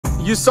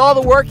You saw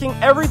the working,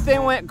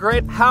 everything went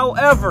great.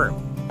 However,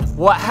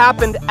 what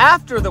happened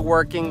after the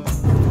working,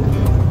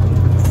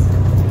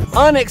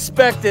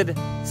 unexpected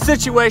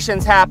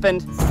situations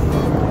happened.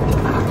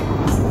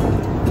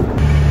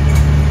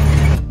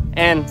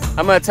 And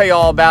I'm gonna tell you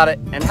all about it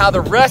and how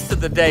the rest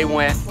of the day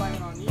went.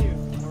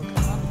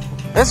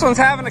 This one's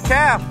having a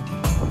calf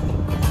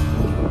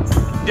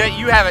that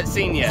you haven't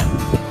seen yet.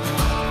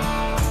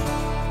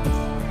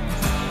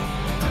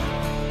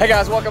 Hey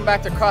guys, welcome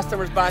back to Cross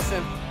Timbers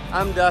Bison.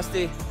 I'm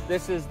Dusty.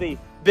 This is the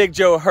Big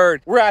Joe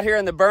herd. We're out here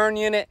in the burn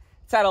unit.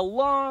 It's had a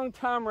long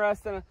time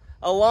resting,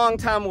 a long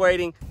time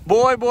waiting.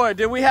 Boy,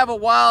 did we have a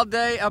wild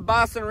day of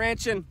bison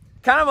ranching.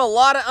 Kind of a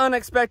lot of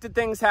unexpected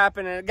things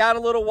happened, and it got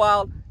a little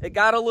wild. It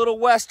got a little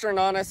Western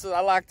on us, as I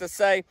like to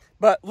say.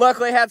 But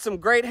luckily had some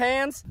great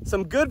hands,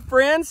 some good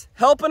friends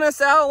helping us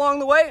out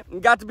along the way,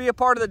 and got to be a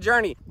part of the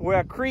journey. We're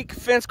at Creek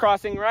Fence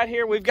Crossing right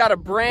here. We've got a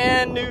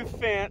brand new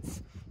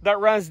fence that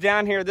runs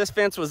down here. This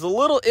fence was a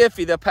little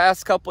iffy the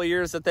past couple of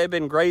years that they've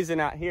been grazing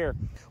out here.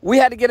 We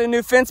had to get a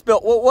new fence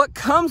built. Well, what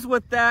comes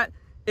with that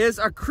is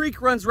our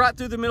creek runs right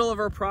through the middle of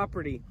our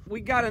property.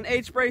 We got an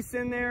H-brace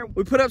in there.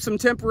 We put up some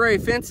temporary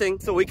fencing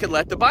so we could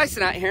let the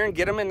bison out here and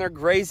get them in their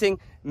grazing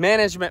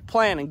management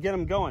plan and get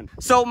them going.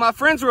 So my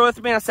friends were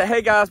with me. I said,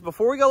 hey guys,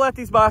 before we go let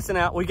these bison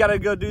out, we got to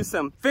go do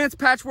some fence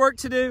patch work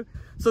to do.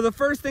 So the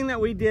first thing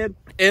that we did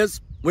is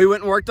we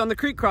went and worked on the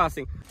creek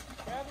crossing.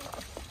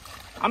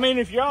 I mean,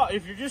 if you're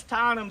just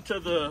tying them to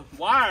the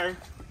wire,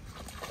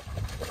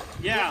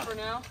 yeah. For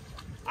now,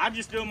 I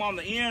just do them on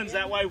the ends.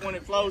 That way, when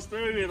it flows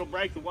through, it'll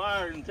break the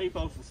wire and the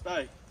T-post will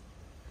stay.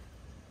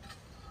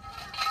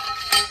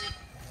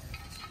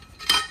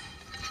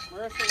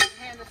 Marissa,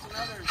 hand us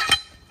another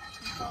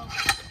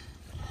T-post.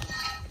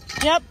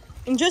 Yep,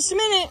 in just a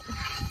minute.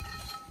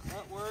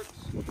 That works.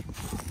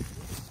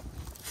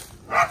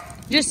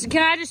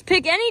 Can I just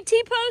pick any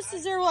T-post?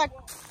 Is there like?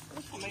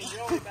 I mean,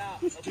 you're only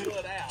about a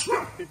foot out.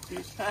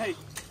 Hey.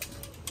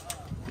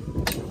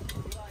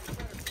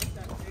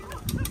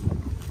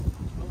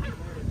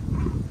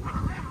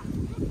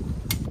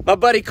 My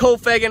buddy Cole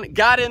Fagan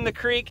got in the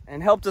creek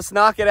and helped us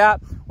knock it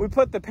out. We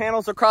put the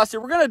panels across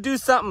here. We're gonna do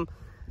something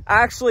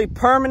actually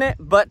permanent,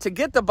 but to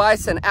get the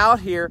bison out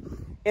here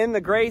in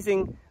the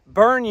grazing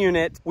burn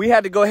unit, we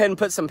had to go ahead and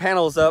put some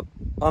panels up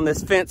on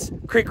this fence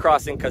creek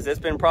crossing because there's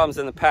been problems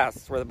in the past.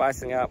 It's where the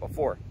bison got out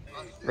before.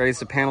 Raise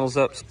the panels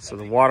up so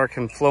the water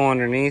can flow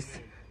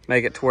underneath.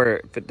 Make it to where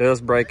if it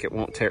does break, it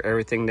won't tear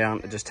everything down.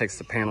 It just takes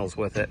the panels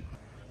with it.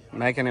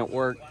 Making it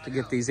work to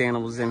get these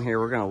animals in here.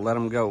 We're gonna let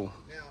them go.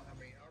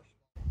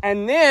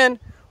 And then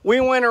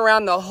we went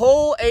around the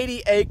whole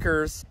 80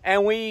 acres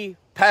and we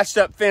patched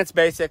up fence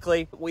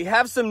basically. We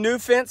have some new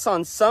fence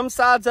on some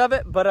sides of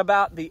it, but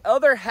about the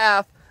other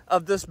half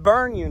of this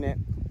burn unit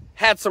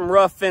had some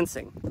rough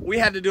fencing. We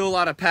had to do a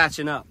lot of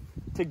patching up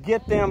to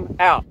get them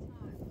out.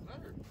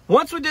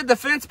 Once we did the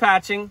fence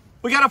patching,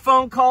 we got a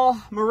phone call.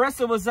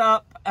 Marissa was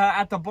up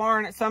at the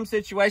barn at some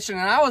situation,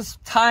 and I was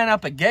tying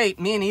up a gate.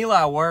 Me and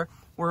Eli were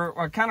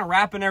kind of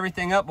wrapping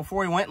everything up before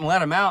we went and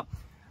let him out.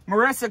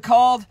 Marissa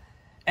called,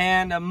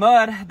 and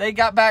Mud, they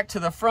got back to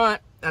the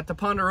front at the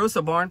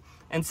Ponderosa barn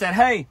and said,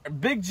 hey,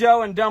 Big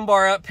Joe and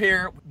Dunbar up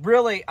here,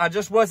 really, I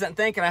just wasn't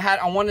thinking.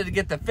 I wanted to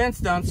get the fence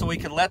done so we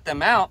could let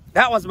them out.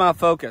 That was my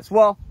focus.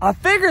 Well, I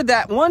figured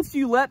that once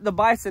you let the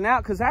bison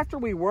out, because after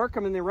we work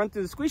them and they run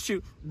through the squeeze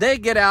chute, they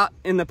get out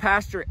in the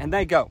pasture and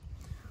they go.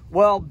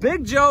 Well,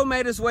 Big Joe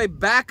made his way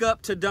back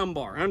up to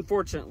Dunbar,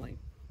 unfortunately,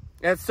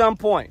 at some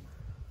point.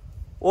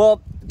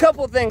 Well, a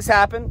couple of things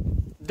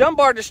happened.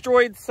 Dunbar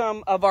destroyed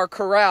some of our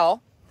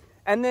corral,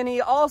 and then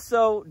he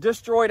also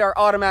destroyed our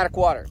automatic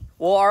water.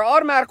 Well, our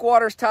automatic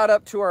water is tied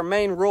up to our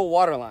main rural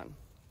water line,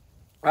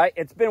 right?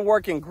 It's been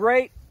working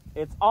great.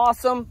 It's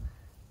awesome,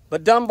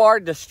 but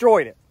Dunbar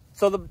destroyed it.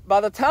 So by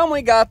the time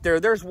we got there,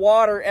 there's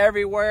water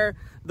everywhere.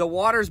 The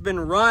water's been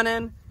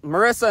running.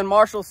 Marissa and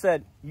Marshall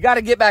said, you got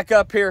to get back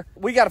up here.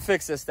 We got to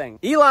fix this thing.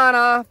 Eli and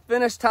I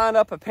finished tying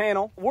up a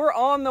panel. We're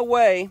on the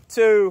way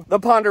to the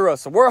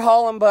Ponderosa. We're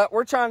hauling butt.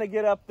 We're trying to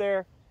get up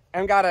there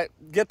and got to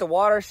get the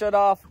water shut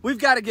off. We've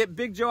got to get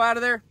Big Joe out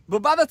of there.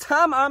 But by the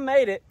time I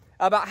made it,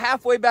 about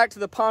halfway back to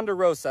the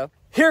Ponderosa,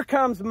 here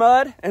comes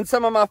Mud and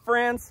some of my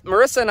friends.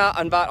 Marissa and I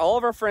invite all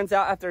of our friends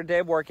out after a day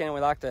of working. We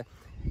like to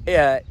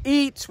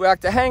eat, we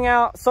like to hang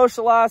out,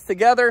 socialize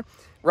together,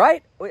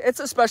 right? It's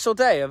a special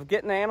day of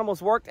getting the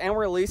animals worked and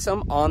release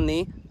them on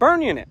the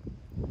burn unit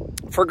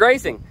for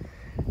grazing.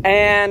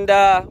 And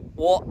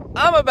well,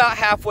 I'm about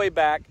halfway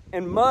back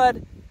and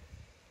Mud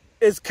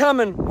is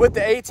coming with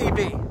the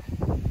ATV.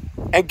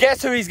 And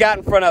guess who he's got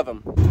in front of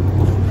him?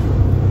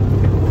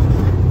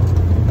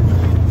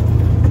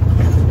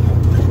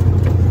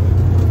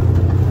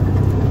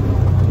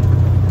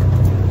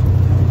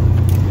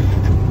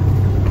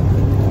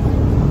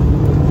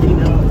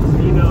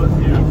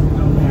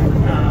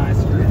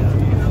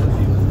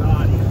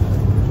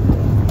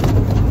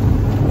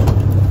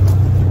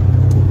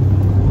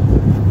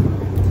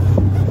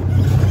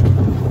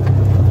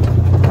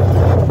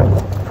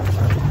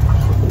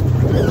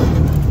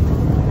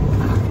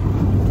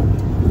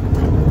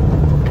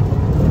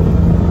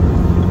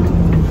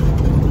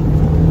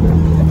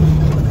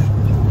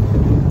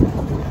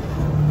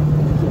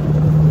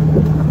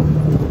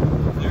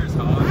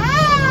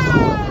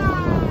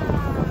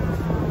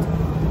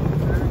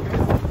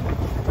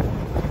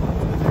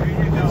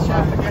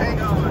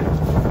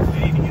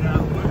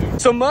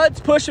 So Mud's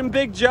pushing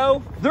Big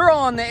Joe. They're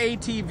on the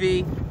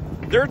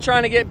ATV. They're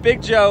trying to get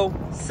Big Joe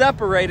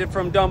separated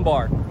from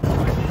Dunbar.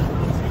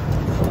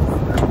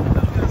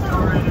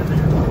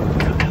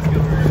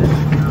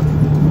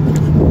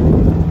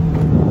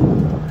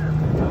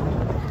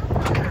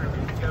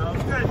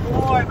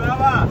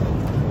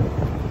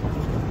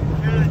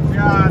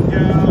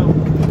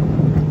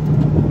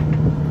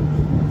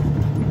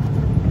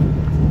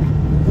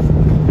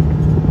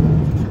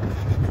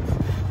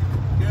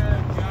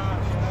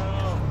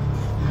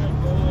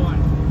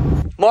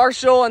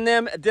 Marshall and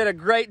them did a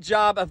great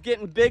job of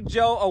getting Big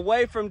Joe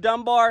away from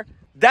Dunbar.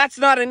 That's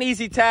not an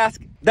easy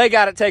task. They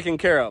got it taken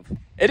care of.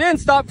 It didn't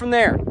stop from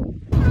there. He's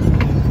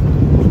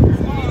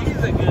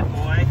a good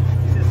boy.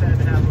 He just had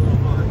to have a little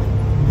fun.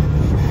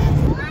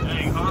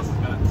 Dang, Hoss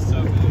got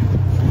so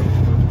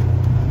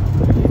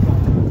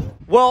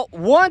good. Well,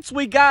 once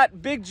we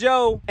got Big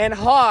Joe and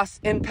Hoss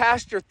in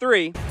pasture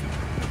 3,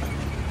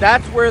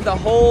 that's where the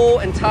whole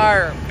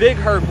entire big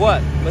herd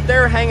was. But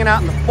they're hanging out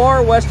in the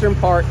far western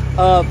part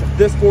of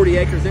this 40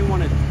 acres. They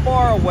wanted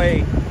far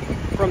away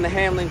from the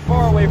handling,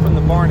 far away from the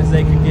barn as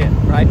they could get,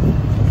 right?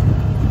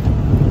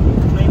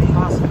 Maybe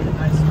Hoss would be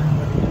nicer.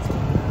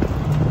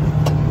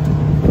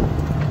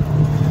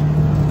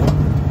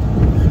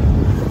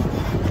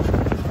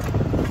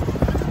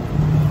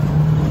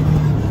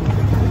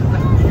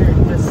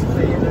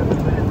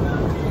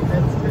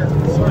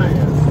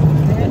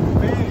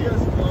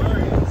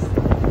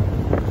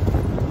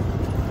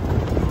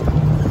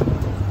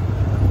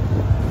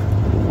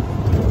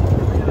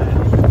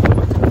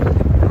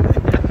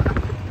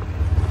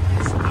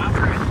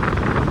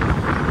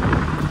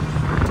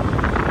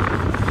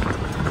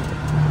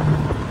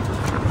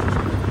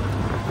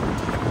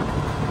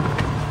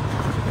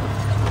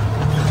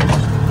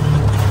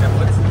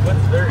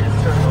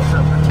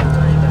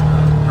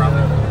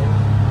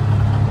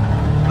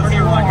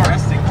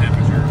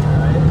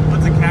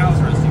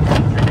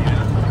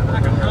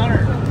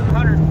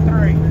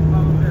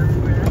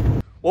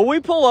 Well,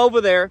 we pull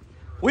over there.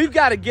 We've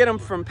got to get them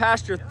from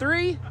pasture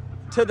 3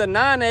 to the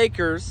 9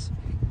 acres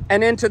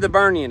and into the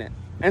burn unit.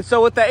 And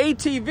so with the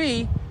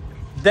ATV,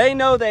 they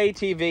know the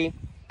ATV.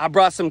 I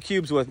brought some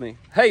cubes with me.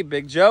 Hey,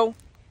 Big Joe.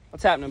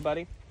 What's happening,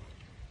 buddy?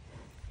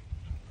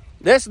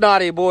 This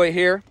naughty boy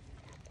here.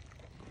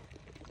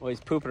 Well,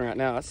 he's pooping right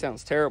now. That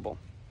sounds terrible.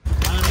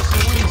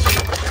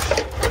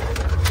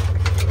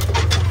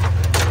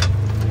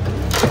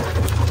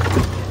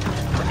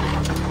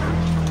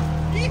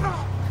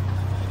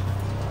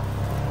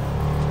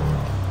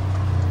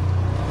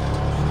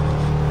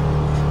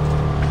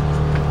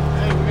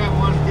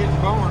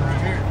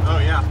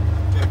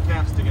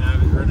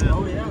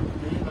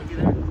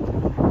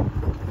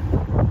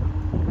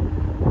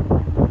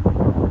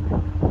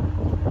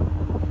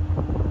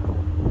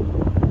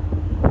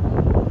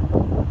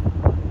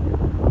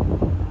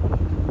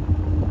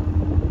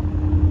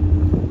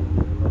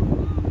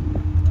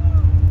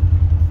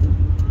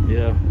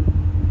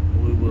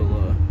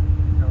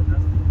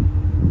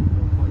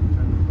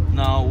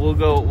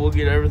 We'll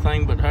get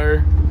everything but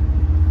her,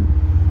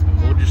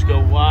 and we'll just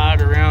go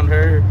wide around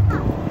her.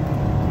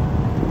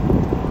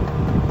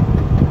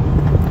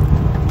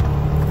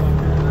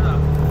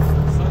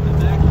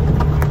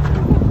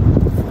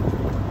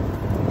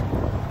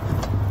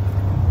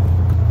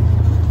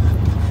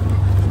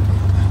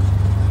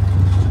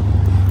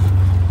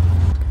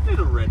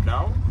 Little red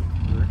dog.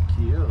 They're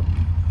cute.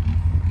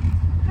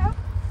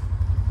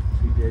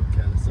 She did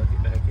kind of suck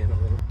it back in a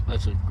little.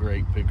 That's a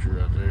great picture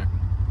right there.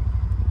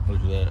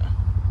 Look at that.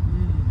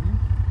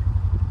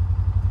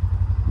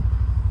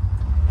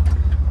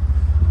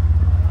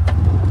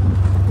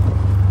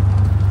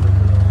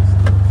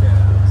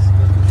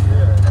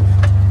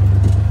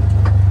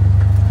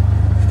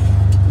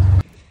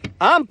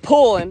 I'm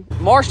pulling.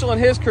 Marshall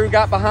and his crew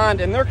got behind,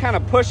 and they're kind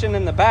of pushing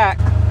in the back.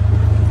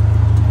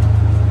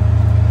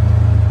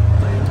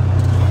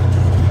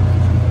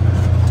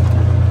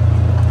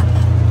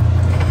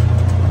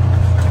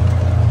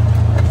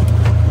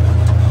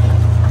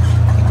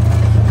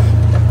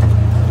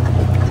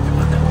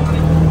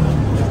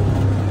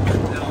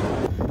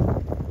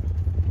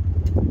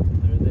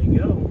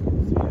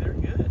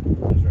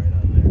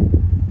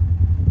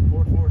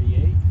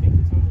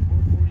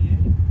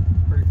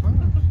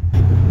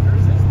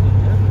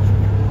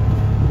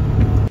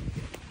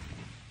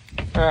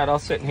 All right, I'll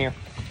sit in here.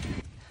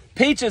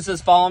 Peaches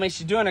is following me.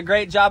 She's doing a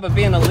great job of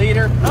being a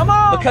leader. Come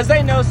on! Because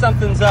they know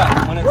something's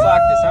up when it's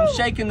like this. I'm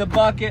shaking the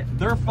bucket.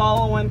 They're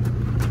following.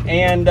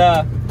 And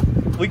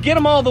we get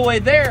them all the way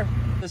there.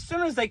 As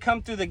soon as they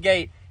come through the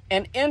gate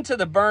and into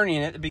the burn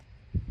unit,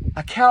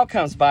 a cow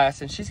comes by us,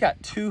 and she's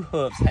got 2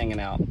 hooves hanging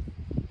out.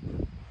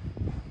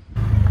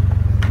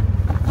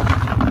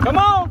 Come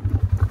on!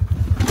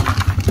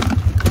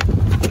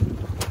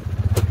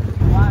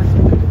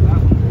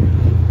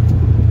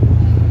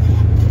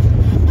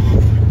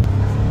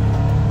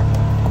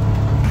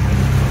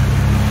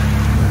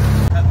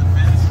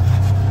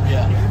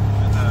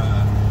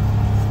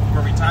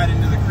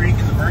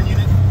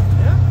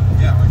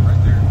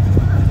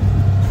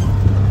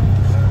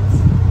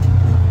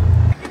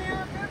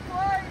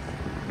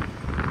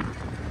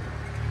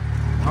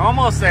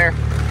 almost there.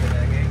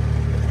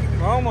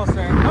 We're almost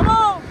there. Come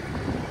on!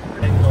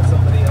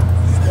 Somebody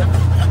else.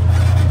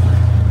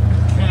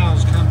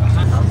 Cows come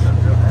behind.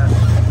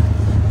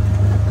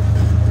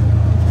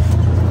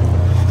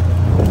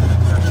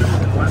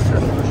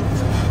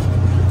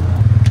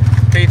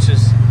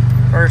 Peaches,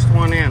 first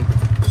one in.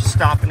 Just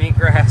stop and eat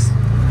grass.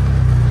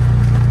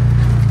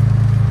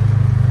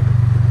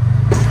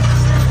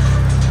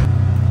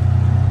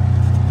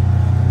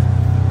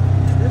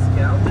 This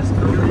cow just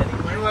coming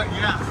anyway.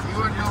 Yeah, you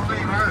wouldn't know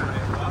leave her.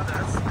 Well,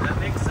 that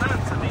makes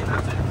sense. I mean,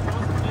 that's what you're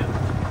supposed to do.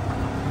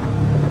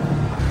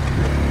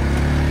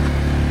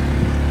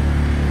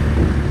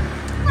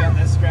 Got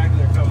this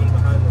straggler coming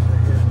behind us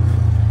right here.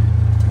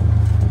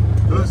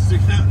 Let's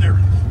stick out there.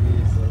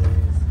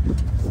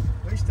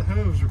 At least the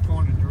hooves are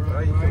pointed the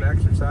right way. Well, you can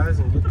exercise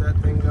and get that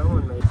thing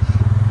going, maybe.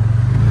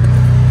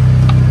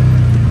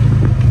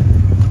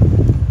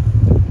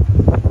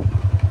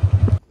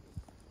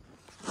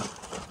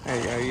 There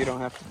you go. You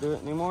don't have to do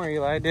it anymore,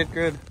 Eli. Did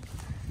good.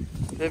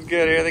 Did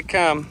good. Here they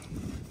come.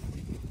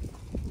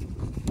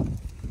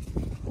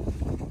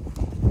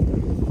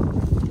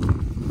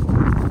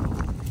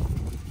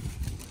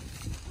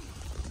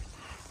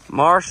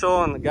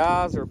 Marshall and the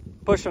guys are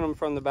pushing them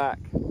from the back.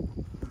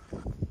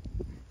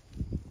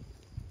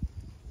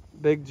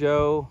 Big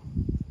Joe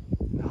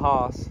and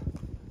Haas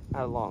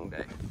had a long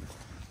day.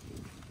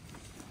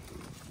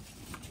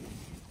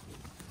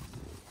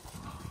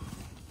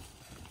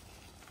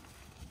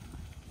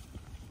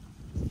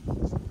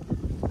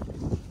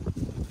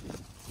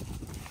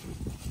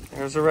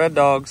 There's the red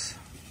dogs.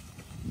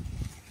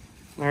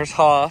 There's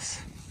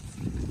Haas.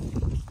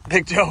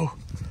 Big Joe,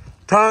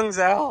 tongue's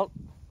out.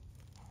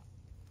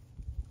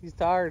 He's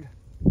tired.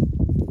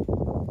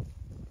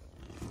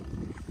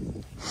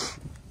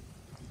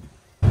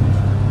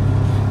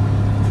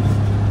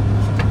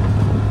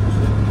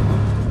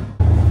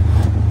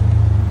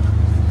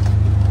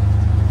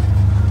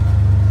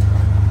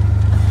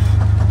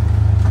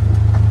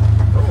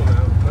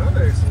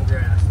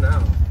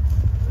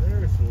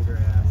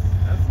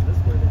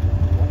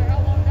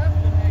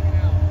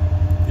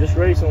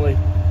 Recently.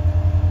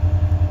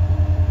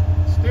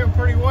 Still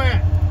pretty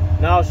wet.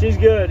 No, she's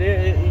good.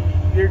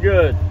 You're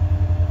good.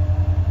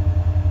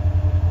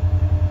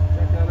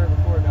 Check down there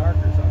before dark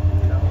or something,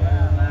 you know.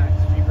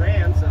 Yeah. She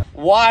ran, so.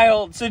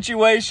 Wild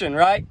situation,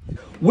 right?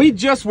 We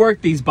just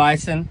worked these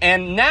bison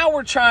and now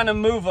we're trying to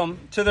move them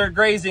to their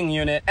grazing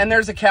unit, and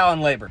there's a cow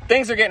in labor.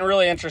 Things are getting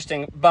really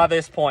interesting by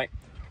this point.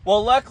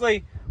 Well,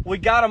 luckily we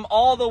got them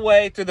all the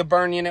way through the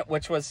burn unit,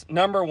 which was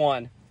number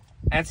one.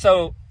 And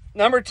so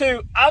number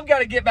two, I've got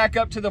to get back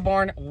up to the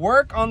barn,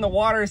 work on the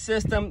water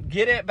system,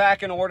 get it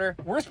back in order.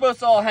 We're supposed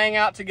to all hang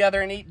out together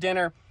and eat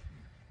dinner.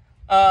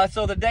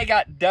 So the day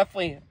got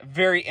definitely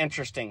very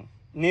interesting,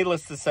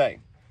 needless to say.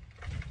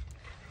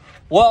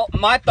 Well,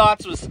 my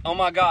thoughts was, oh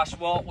my gosh,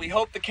 well, we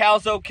hope the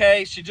cow's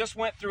okay. She just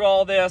went through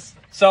all this.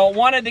 So I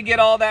wanted to get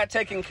all that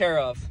taken care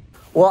of.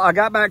 Well, I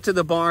got back to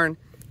the barn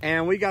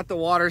and we got the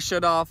water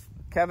shut off.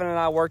 Kevin and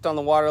I worked on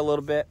the water a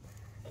little bit.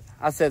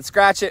 I said,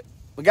 scratch it.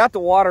 We got the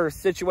water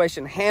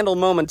situation handled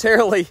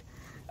momentarily,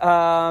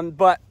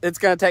 but it's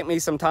going to take me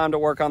some time to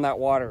work on that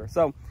water.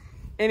 So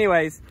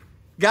anyways,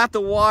 got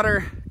the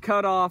water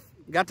cut off,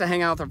 got to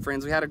hang out with our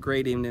friends. We had a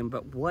great evening,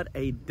 but what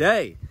a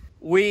day.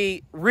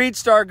 We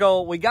reached our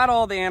goal. We got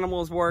all the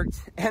animals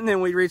worked, and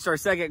then we reached our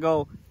second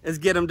goal, is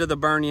get them to the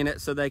burn unit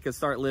so they could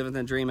start living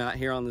the dream out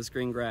here on this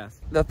green grass.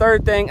 The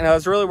third thing, and I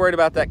was really worried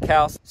about that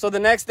cow. So the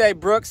next day,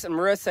 Brooks and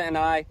Marissa and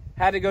I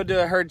had to go do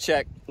a herd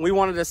check. We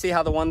wanted to see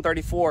how the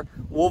 134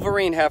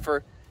 Wolverine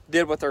heifer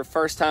did with her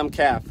first time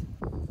calf.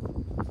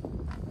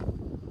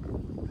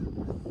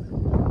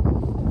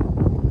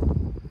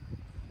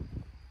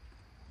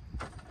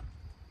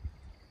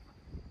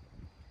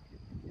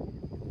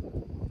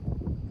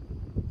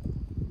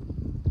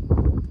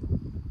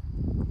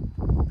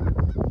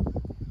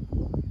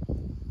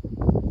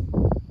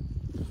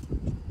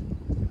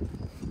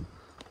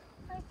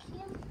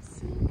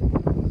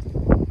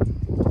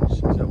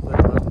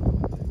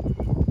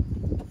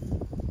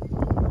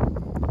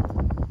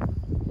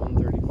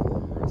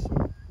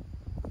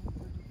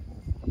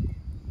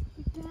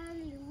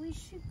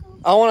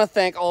 I want to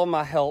thank all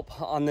my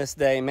help on this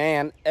day,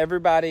 man.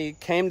 Everybody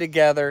came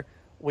together.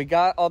 We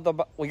got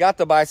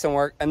the bison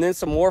work, and then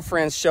some more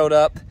friends showed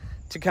up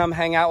to come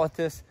hang out with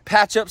us,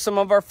 patch up some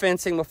of our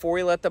fencing before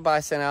we let the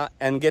bison out,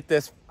 and get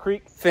this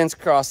creek fence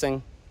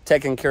crossing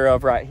taken care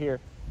of right here.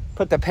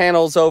 Put the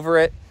panels over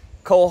it.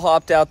 Cole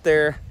hopped out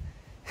there,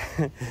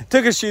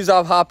 took his shoes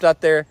off, hopped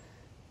out there.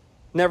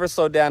 Never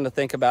slowed down to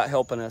think about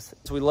helping us.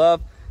 So we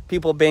love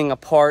people being a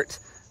part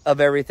of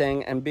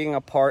everything and being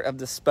a part of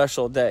this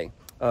special day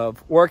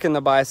of working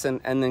the bison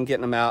and then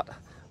getting them out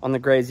on the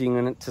grazing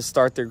unit to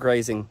start their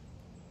grazing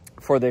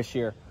for this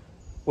year.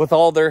 With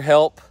all their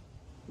help,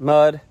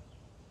 Mud,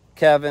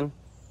 Kevin,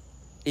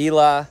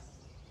 Eli,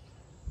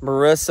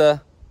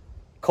 Marissa,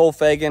 Cole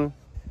Fagan,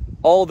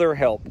 all their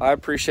help. I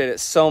appreciate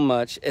it so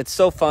much. It's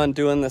so fun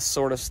doing this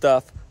sort of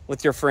stuff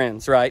with your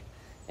friends, right?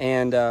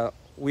 And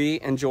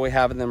we enjoy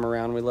having them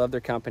around. We love their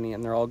company,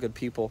 and they're all good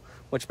people,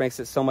 which makes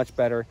it so much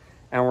better.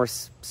 And we're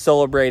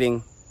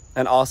celebrating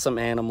an awesome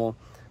animal.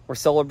 We're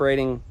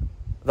celebrating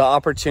the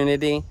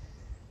opportunity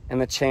and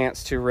the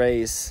chance to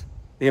raise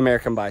the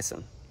American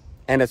bison.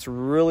 And it's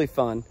really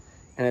fun,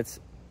 and it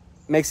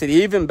makes it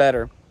even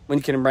better when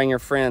you can bring your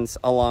friends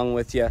along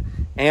with you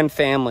and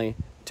family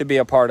to be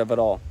a part of it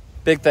all.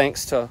 Big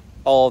thanks to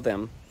all of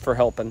them for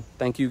helping.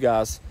 Thank you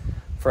guys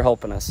for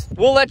helping us.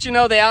 We'll let you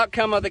know the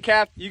outcome of the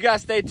calf. You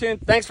guys stay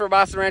tuned. Thanks for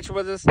Bison Rancher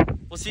with us.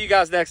 We'll see you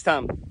guys next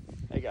time.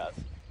 Hey guys.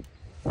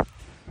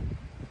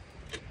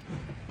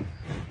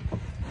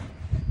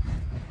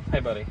 Hey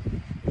buddy.